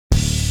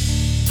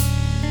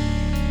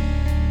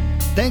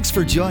Thanks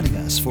for joining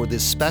us for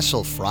this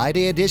special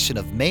Friday edition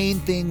of Main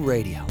Thing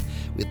Radio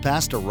with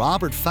Pastor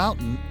Robert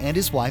Fountain and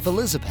his wife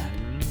Elizabeth.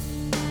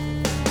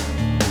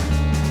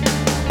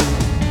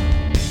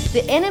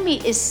 The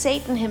enemy is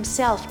Satan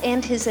himself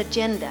and his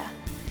agenda.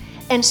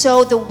 And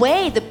so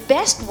the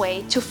best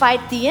way to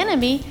fight the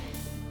enemy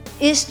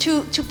is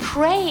to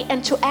pray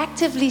and to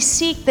actively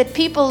seek that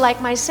people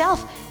like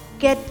myself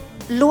get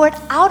lured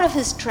out of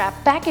his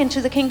trap back into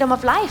the kingdom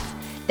of life.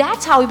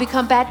 That's how we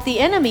combat the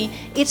enemy.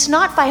 It's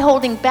not by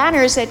holding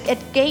banners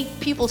at gay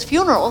people's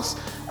funerals,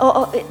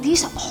 or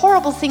these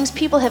horrible things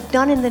people have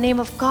done in the name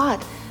of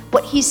God.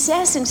 What he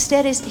says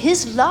instead is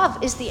his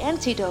love is the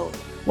antidote.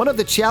 One of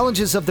the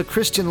challenges of the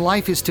Christian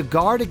life is to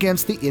guard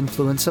against the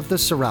influence of the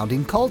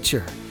surrounding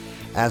culture.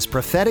 As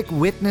prophetic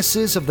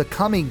witnesses of the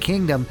coming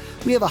kingdom,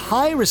 we have a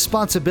high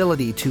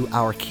responsibility to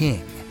our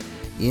King.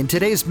 In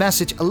today's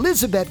message,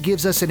 Elizabeth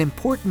gives us an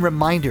important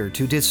reminder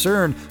to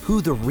discern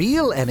who the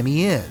real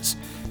enemy is.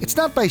 It's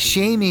not by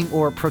shaming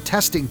or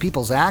protesting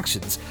people's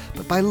actions,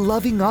 but by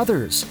loving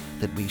others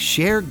that we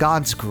share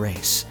God's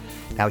grace.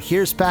 Now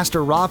here's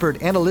Pastor Robert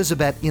and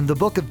Elizabeth in the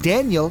book of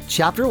Daniel,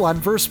 chapter 1,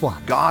 verse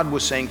 1. God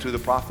was saying through the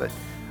prophet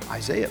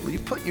Isaiah, you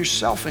put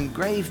yourself in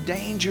grave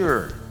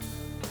danger.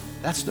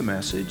 That's the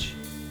message.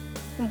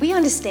 We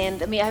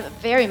understand, I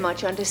very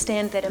much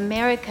understand that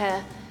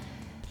America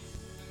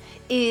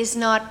is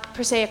not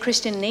per se a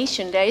Christian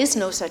nation. There is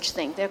no such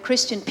thing. They're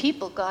Christian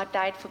people. God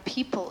died for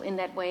people in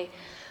that way.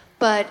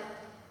 But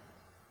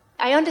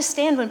I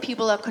understand when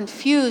people are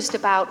confused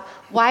about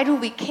why do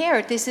we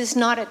care? This is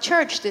not a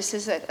church. This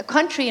is a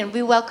country, and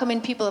we welcome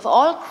in people of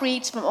all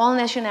creeds, from all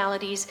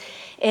nationalities,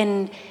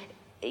 and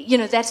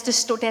that's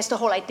the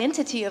whole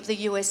identity of the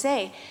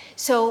USA.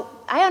 So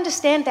I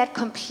understand that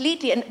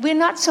completely, and we're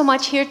not so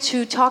much here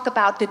to talk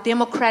about the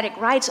democratic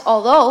rights,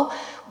 although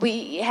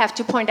we have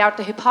to point out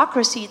the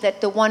hypocrisy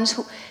that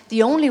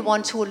the only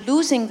ones who are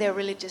losing their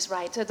religious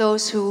rights are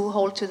those who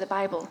hold to the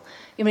Bible.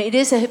 It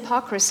is a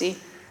hypocrisy.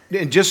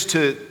 And just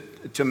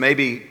to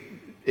maybe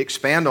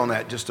expand on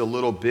that just a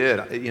little bit,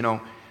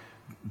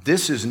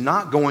 this is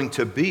not going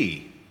to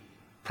be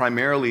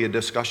primarily a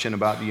discussion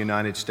about the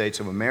United States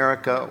of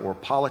America or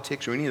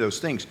politics or any of those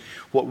things.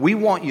 What we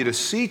want you to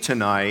see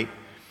tonight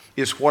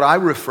is what I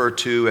refer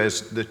to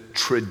as the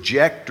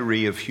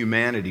trajectory of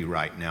humanity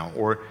right now.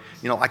 Or,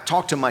 I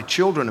talk to my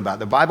children about it.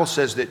 The Bible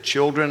says that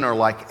children are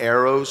like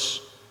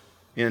arrows,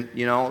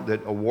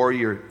 that a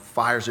warrior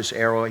fires this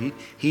arrow.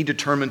 He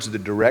determines the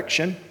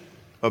direction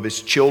of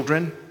his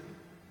children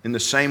in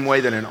the same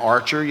way that an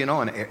archer,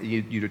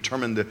 you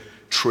determine the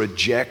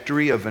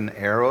trajectory of an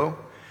arrow.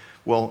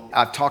 Well,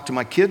 I've talked to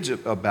my kids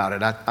about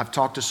it. I've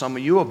talked to some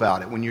of you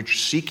about it. When you're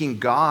seeking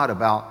God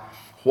about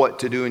what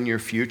to do in your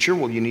future,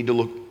 well, you need to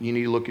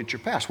look at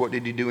your past. What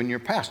did you do in your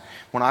past?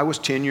 When I was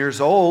 10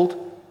 years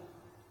old,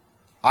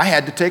 I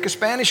had to take a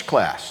Spanish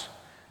class.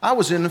 I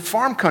was in the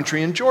farm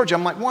country in Georgia.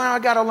 I'm like, I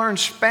got to learn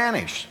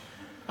Spanish.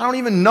 I don't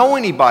even know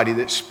anybody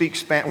that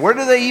speaks Spanish. Where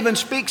do they even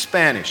speak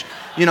Spanish?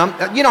 You know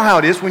how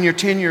it is when you're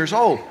 10 years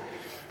old.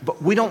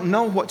 But we don't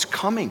know what's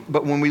coming.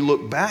 But when we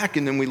look back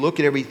and then we look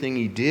at everything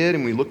he did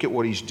and we look at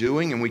what he's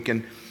doing, and we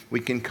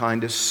can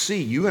kind of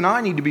see. You and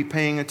I need to be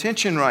paying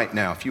attention right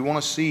now. If you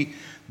want to see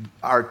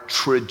our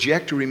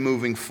trajectory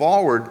moving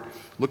forward,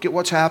 look at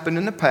what's happened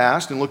in the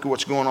past and look at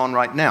what's going on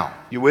right now.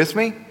 You with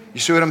me? You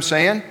see what I'm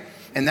saying?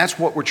 And that's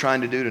what we're trying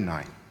to do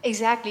tonight.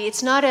 Exactly.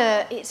 It's not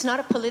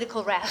a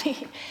political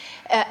rally.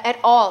 At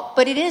all.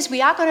 But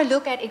we are going to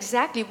look at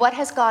exactly what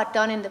has God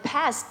done in the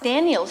past.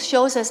 Daniel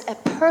shows us a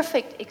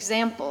perfect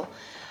example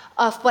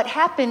of what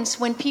happens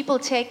when people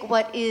take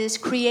what is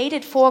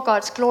created for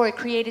God's glory,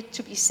 created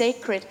to be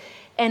sacred,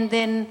 and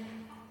then,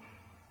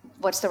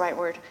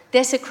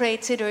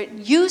 desecrates it or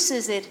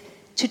uses it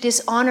to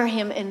dishonor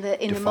him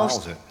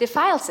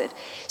defiles it.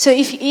 So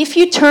if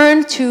you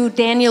turn to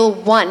Daniel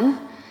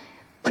 1,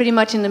 pretty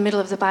much in the middle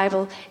of the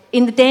Bible,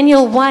 in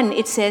Daniel 1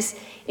 it says,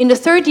 in the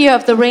 3rd year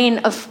of the reign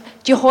of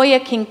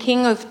Jehoiakim,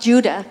 king of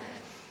Judah,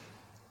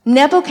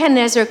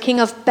 Nebuchadnezzar, king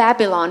of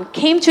Babylon,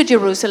 came to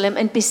Jerusalem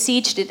and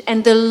besieged it.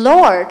 And the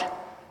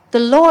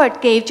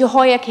Lord gave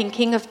Jehoiakim,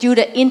 king of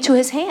Judah, into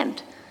his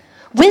hand,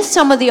 with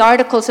some of the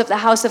articles of the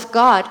house of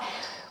God,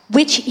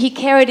 which he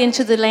carried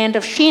into the land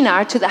of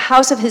Shinar, to the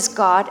house of his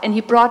God, and he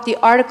brought the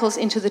articles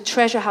into the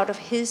treasure house of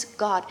his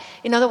God.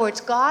 In other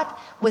words, God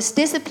was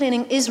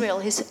disciplining Israel,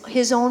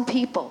 his own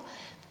people,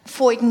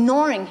 for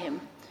ignoring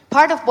him.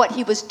 Part of what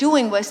he was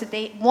doing was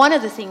that one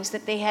of the things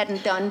that they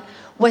hadn't done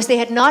was they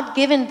had not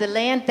given the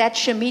land that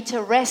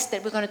Shemitah rest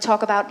that we're going to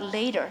talk about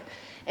later.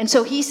 And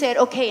so he said,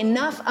 okay,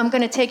 enough, I'm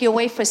going to take you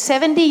away for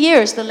 70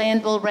 years, the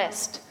land will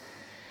rest.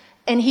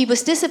 And he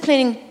was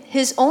disciplining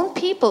his own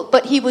people,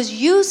 but he was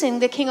using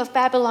the king of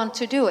Babylon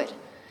to do it.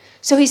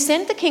 So he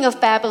sent the king of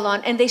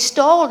Babylon, and they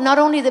stole not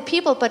only the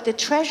people, but the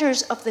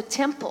treasures of the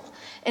temple,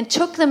 and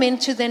took them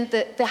into then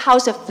the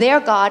house of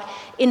their God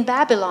in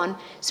Babylon.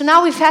 So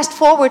now we fast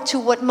forward to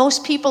what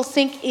most people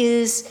think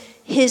is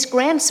his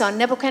grandson,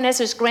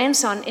 Nebuchadnezzar's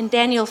grandson, in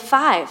Daniel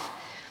 5.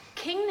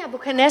 King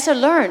Nebuchadnezzar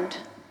learned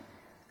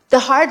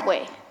the hard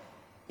way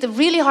the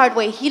really hard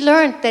way. He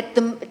learned that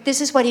this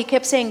is what he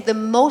kept saying, the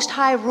Most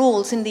High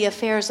rules in the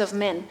affairs of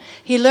men.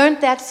 He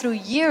learned that through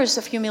years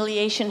of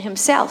humiliation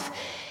himself.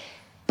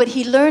 But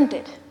he learned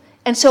it.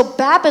 And so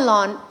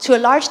Babylon, to a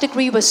large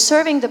degree, was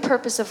serving the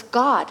purpose of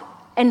God.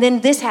 And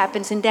then this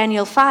happens in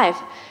Daniel 5.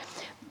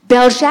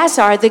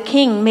 Belshazzar, the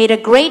king, made a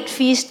great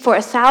feast for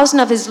 1,000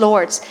 of his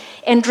lords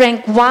and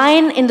drank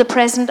wine in the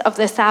presence of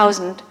the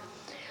 1,000.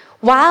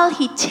 While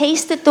he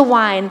tasted the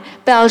wine,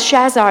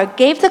 Belshazzar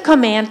gave the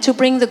command to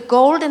bring the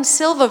gold and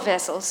silver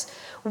vessels,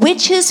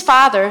 which his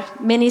father,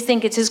 many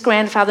think it's his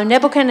grandfather,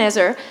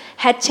 Nebuchadnezzar,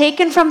 had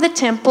taken from the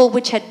temple,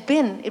 which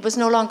it was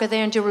no longer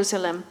there in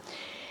Jerusalem,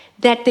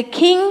 that the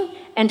king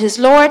and his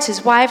lords,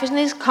 his wives and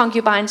his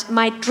concubines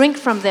might drink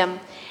from them.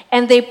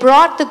 And they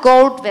brought the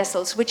gold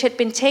vessels, which had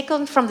been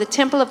taken from the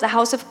temple of the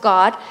house of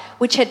God,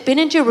 which had been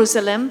in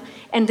Jerusalem,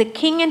 and the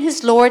king and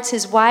his lords,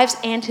 his wives,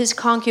 and his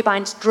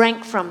concubines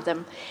drank from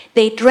them.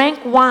 They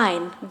drank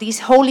wine,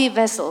 these holy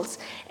vessels,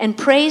 and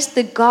praised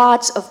the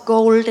gods of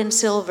gold and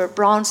silver,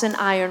 bronze and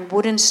iron,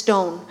 wood and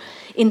stone.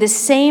 In the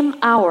same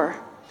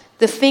hour,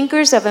 the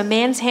fingers of a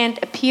man's hand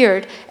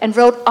appeared and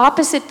wrote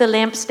opposite the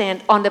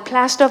lampstand on the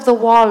plaster of the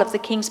wall of the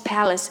king's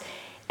palace.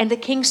 And the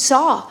king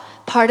saw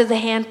part of the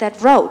hand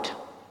that wrote.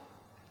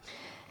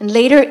 And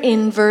later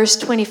in verse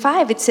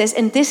 25, it says,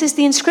 and this is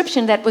the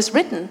inscription that was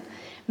written,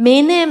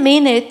 Mene,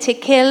 mene,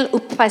 tekel,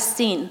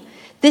 upharsin.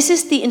 This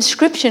is the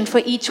inscription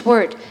for each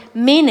word.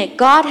 Mene,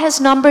 God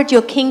has numbered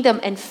your kingdom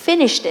and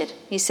finished it.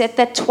 He said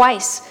that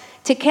twice.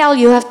 Tekel,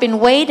 you have been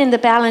weighed in the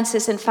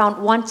balances and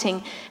found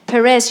wanting.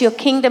 Peres, your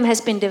kingdom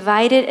has been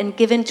divided and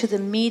given to the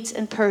Medes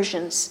and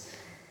Persians.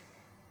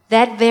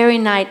 That very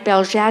night,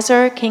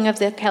 Belshazzar, king of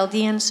the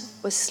Chaldeans,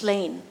 was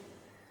slain.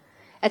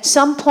 At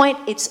some point,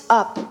 it's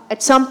up.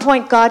 At some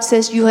point, God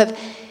says,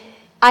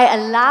 I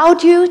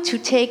allowed you to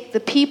take the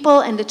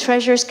people and the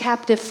treasures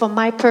captive for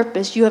my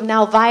purpose. You have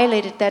now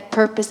violated that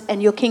purpose,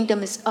 and your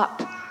kingdom is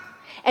up.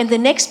 And the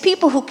next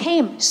people who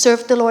came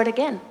served the Lord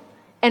again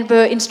and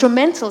were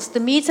instrumentals.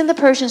 The Medes and the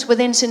Persians were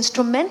then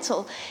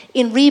instrumental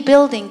in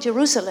rebuilding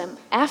Jerusalem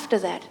after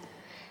that.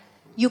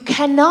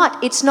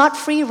 It's not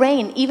free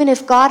reign. Even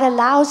if God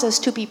allows us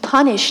to be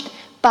punished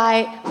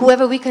by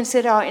whoever we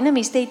consider our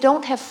enemies, they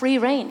don't have free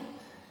reign.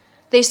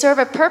 They serve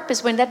a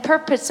purpose. When that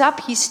purpose is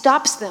up, he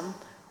stops them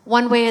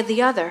one way or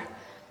the other.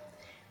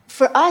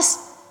 For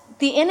us,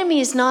 the enemy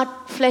is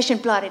not flesh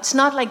and blood. It's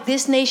not like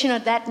this nation or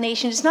that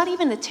nation. It's not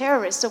even the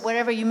terrorists or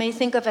whatever you may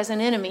think of as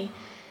an enemy.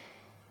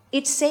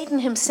 It's Satan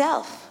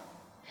himself.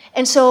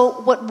 And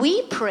so what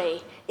we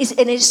pray is,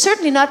 and it's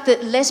certainly not the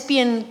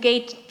lesbian,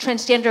 gay,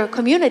 transgender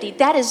community.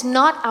 That is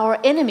not our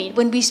enemy.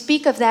 When we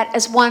speak of that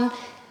as one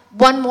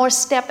more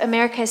step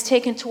America has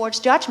taken towards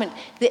judgment.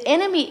 The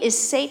enemy is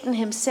Satan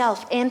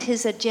himself and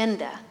his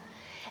agenda.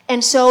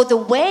 And so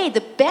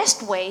the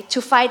best way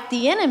to fight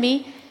the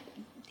enemy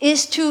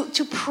is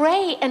to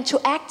pray and to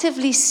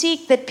actively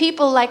seek that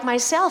people like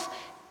myself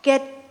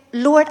get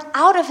lured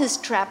out of his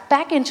trap,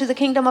 back into the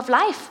kingdom of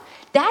life.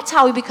 That's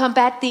how we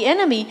combat the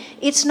enemy.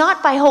 It's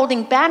not by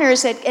holding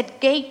banners at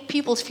gay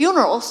people's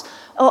funerals,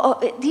 or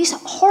these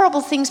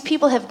horrible things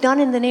people have done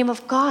in the name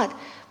of God.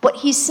 What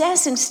he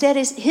says instead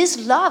is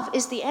his love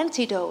is the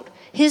antidote.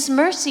 His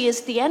mercy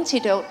is the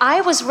antidote.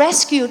 I was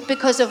rescued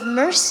because of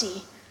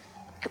mercy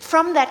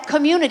from that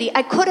community.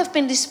 I could have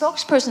been the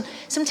spokesperson.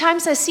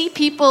 Sometimes I see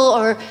people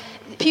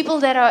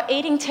that are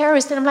aiding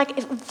terrorists, and I'm like,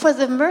 for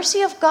the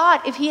mercy of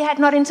God, if he had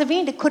not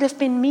intervened, it could have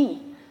been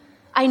me.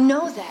 I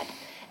know that.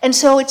 And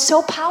so it's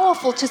so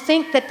powerful to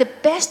think that the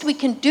best we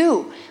can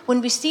do when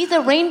we see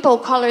the rainbow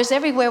colors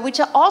everywhere, which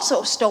are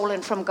also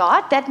stolen from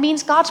God, that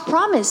means God's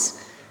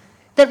promise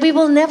that we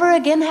will never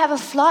again have a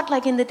flood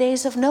like in the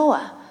days of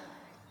Noah.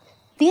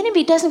 The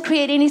enemy doesn't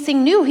create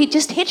anything new. He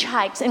just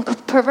hitchhikes and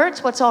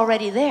perverts what's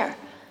already there.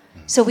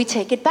 So we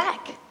take it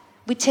back.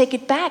 We take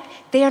it back.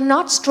 They are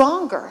not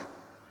stronger.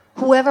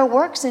 Whoever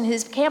works in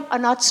his camp are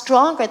not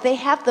stronger. They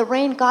have the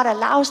reign God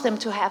allows them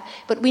to have.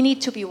 But we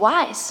need to be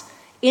wise.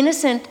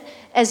 Innocent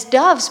as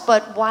doves,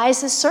 but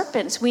wise as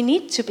serpents. We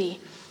need to be.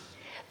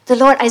 The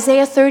Lord,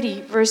 Isaiah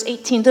 30, verse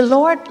 18, the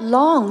Lord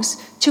longs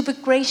to be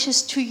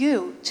gracious to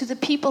you, to the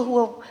people who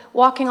are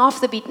walking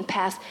off the beaten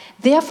path.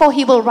 Therefore,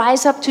 he will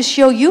rise up to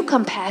show you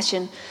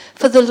compassion.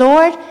 For the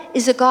Lord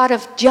is a God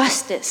of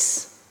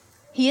justice.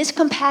 He is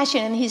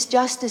compassion and he's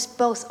justice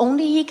both.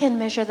 Only he can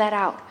measure that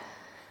out.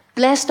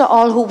 Blessed are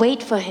all who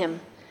wait for him.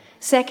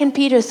 2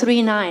 Peter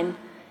 3:9.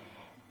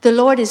 The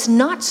Lord is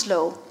not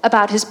slow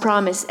about his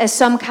promise, as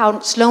some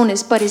count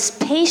slowness, but is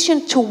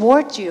patient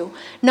toward you,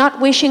 not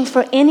wishing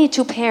for any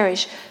to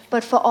perish,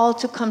 but for all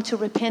to come to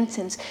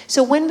repentance.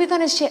 So when we're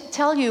going to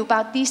tell you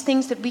about these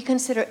things that we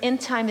consider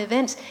end-time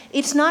events,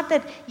 it's not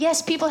that,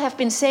 yes, people have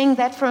been saying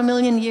that for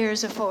 1,000,000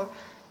 years or for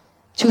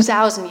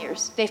 2,000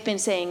 years. They've been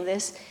saying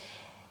this.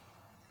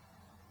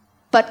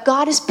 But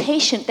God is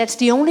patient. That's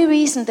the only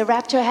reason the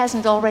rapture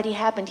hasn't already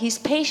happened. He's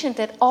patient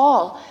that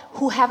all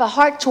who have a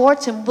heart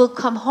towards him will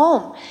come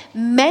home.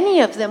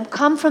 Many of them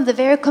come from the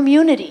very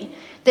community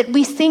that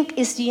we think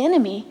is the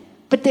enemy,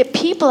 but their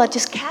people are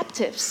just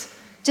captives.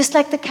 just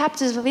like the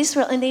captives of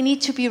Israel, and they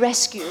need to be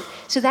rescued.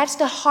 So that's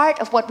the heart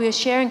of what we're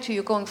sharing to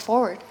you going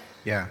forward.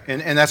 Yeah,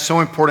 and that's so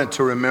important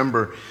to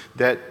remember,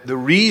 that the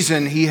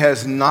reason he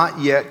has not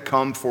yet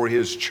come for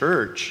his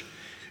church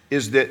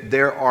is that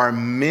there are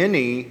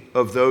many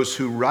of those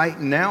who right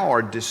now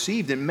are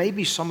deceived, and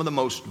maybe some of the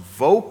most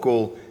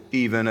vocal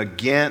even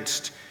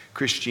against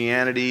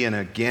Christianity and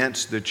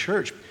against the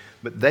church.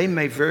 But they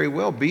may very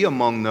well be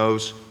among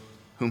those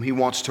whom he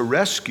wants to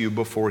rescue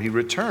before he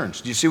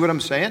returns. Do you see what I'm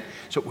saying?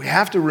 So we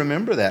have to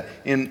remember that.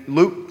 In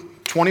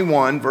Luke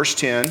 21, verse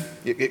 10,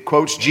 it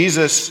quotes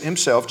Jesus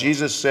himself.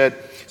 Jesus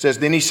says,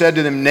 then he said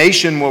to them,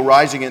 nation will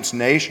rise against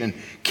nation,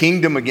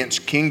 kingdom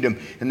against kingdom,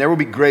 and there will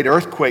be great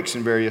earthquakes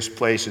in various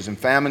places, and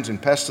famines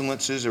and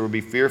pestilences. There will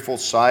be fearful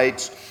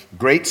sights,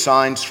 great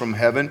signs from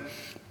heaven.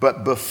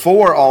 But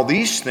before all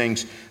these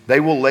things, they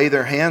will lay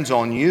their hands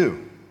on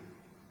you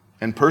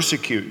and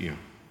persecute you,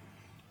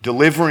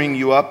 delivering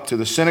you up to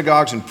the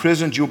synagogues and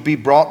prisons. You'll be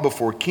brought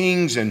before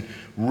kings and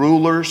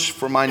rulers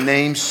for my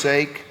name's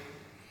sake.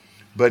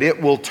 But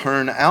it will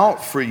turn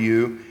out for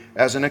you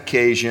as an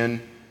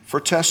occasion for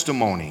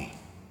testimony.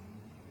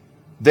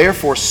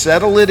 Therefore,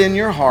 settle it in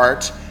your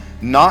heart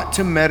not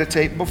to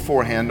meditate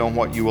beforehand on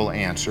what you will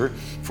answer,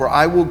 for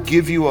I will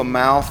give you a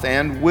mouth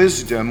and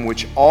wisdom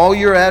which all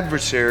your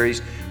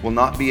adversaries will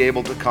not be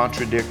able to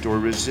contradict or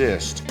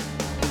resist.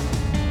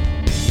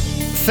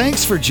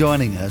 Thanks for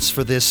joining us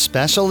for this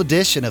special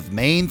edition of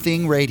Main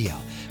Thing Radio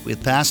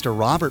with Pastor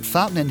Robert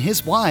Fountain and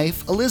his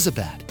wife,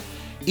 Elizabeth.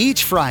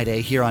 Each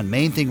Friday here on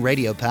Main Thing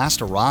Radio,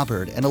 Pastor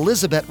Robert and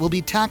Elizabeth will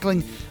be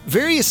tackling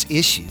various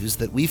issues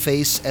that we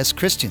face as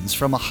Christians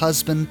from a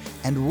husband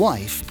and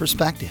wife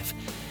perspective.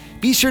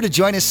 Be sure to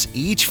join us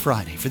each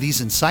Friday for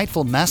these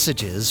insightful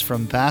messages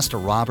from Pastor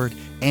Robert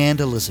and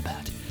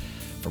Elizabeth.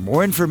 For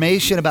more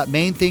information about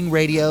Main Thing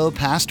Radio,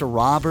 Pastor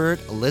Robert,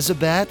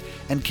 Elizabeth,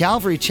 and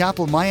Calvary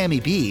Chapel,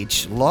 Miami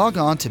Beach, log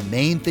on to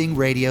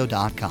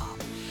mainthingradio.com.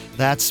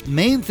 That's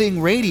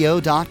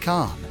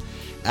mainthingradio.com.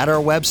 At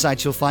our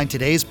website, you'll find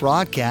today's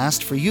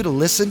broadcast for you to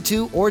listen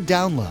to or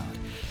download.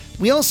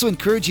 We also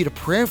encourage you to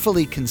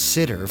prayerfully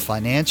consider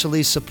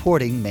financially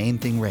supporting Main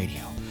Thing Radio.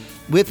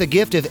 With a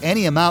gift of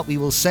any amount, we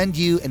will send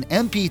you an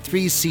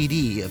MP3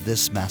 CD of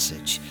this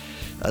message.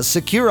 A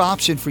secure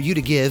option for you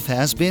to give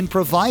has been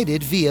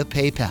provided via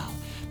PayPal.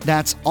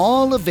 That's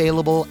all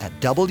available at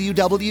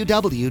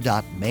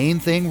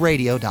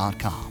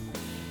www.mainthingradio.com.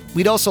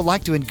 We'd also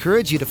like to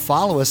encourage you to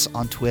follow us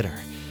on Twitter.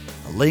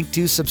 A link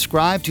to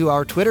subscribe to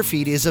our Twitter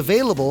feed is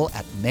available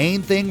at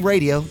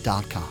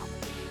mainthingradio.com.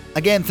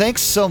 Again,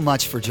 thanks so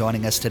much for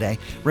joining us today.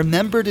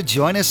 Remember to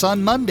join us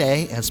on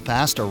Monday as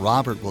Pastor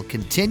Robert will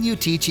continue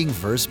teaching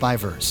verse by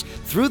verse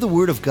through the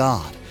Word of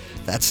God.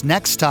 That's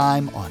next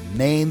time on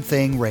Main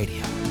Thing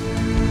Radio.